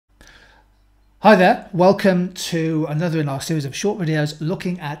Hi there, welcome to another in our series of short videos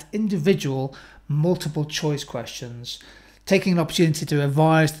looking at individual multiple choice questions, taking an opportunity to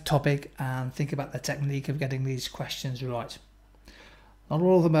revise the topic and think about the technique of getting these questions right. Not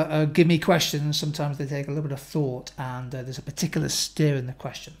all of them are gimme questions, sometimes they take a little bit of thought and there's a particular steer in the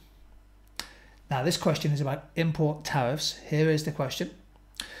question. Now this question is about import tariffs. Here is the question.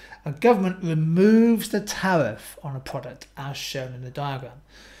 A government removes the tariff on a product as shown in the diagram.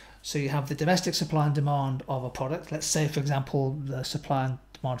 So you have the domestic supply and demand of a product. Let's say, for example, the supply and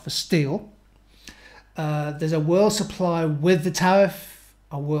demand for steel. There's a world supply with the tariff,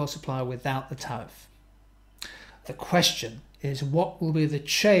 a world supply without the tariff. The question is, what will be the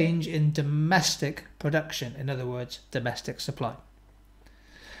change in domestic production? In other words, domestic supply.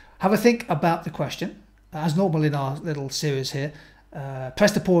 Have a think about the question. As normal in our little series here,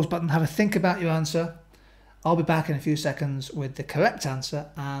 press the pause button, have a think about your answer. I'll be back in a few seconds with the correct answer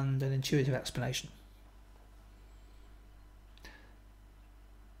and an intuitive explanation.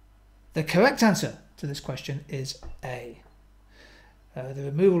 The correct answer to this question is A. The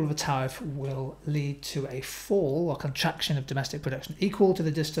removal of a tariff will lead to a fall or contraction of domestic production equal to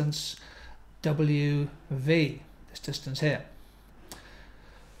the distance WV, this distance here.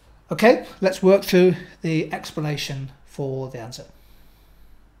 Okay, let's work through the explanation for the answer.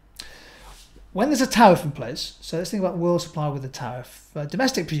 When there's a tariff in place, so let's think about world supply with a tariff,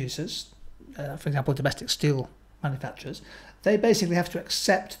 domestic producers, for example domestic steel manufacturers, they basically have to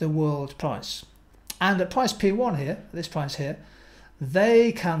accept the world price. And at price P1 here, this price here,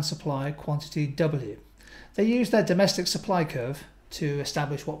 they can supply quantity W. They use their domestic supply curve to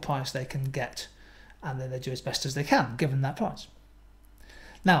establish what price they can get, and then they do as best as they can given that price.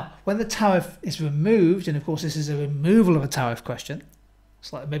 Now, when the tariff is removed, and of course this is a removal of a tariff question,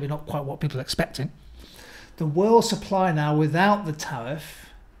 it's like maybe not quite what people are expecting. The world supply now without the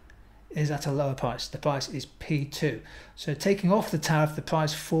tariff is at a lower price. The price is P2. So taking off the tariff, the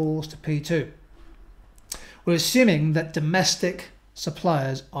price falls to P2. We're assuming that domestic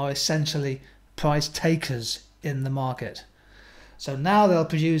suppliers are essentially price takers in the market. So now they'll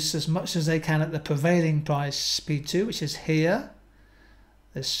produce as much as they can at the prevailing price P2, which is here,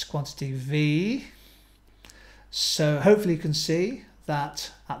 this quantity V. So hopefully you can see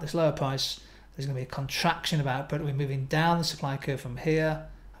that at this lower price there's going to be a contraction of output. We're moving down the supply curve from here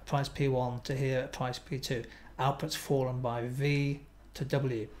at price P1 to here at price P2. Output's fallen by V to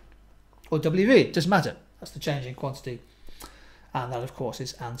W, or WV, it doesn't matter, that's the change in quantity, and that of course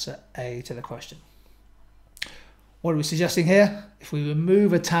is answer A to the question. What are we suggesting here? If we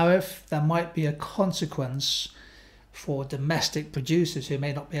remove a tariff, there might be a consequence for domestic producers who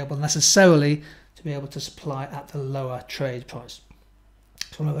may not be able necessarily to be able to supply at the lower trade price.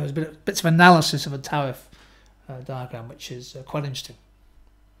 It's one of those bits of analysis of a tariff diagram, which is quite interesting.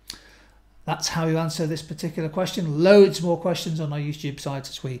 That's how you answer this particular question. Loads more questions on our YouTube site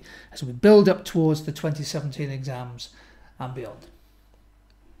as we build up towards the 2017 exams and beyond.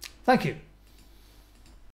 Thank you.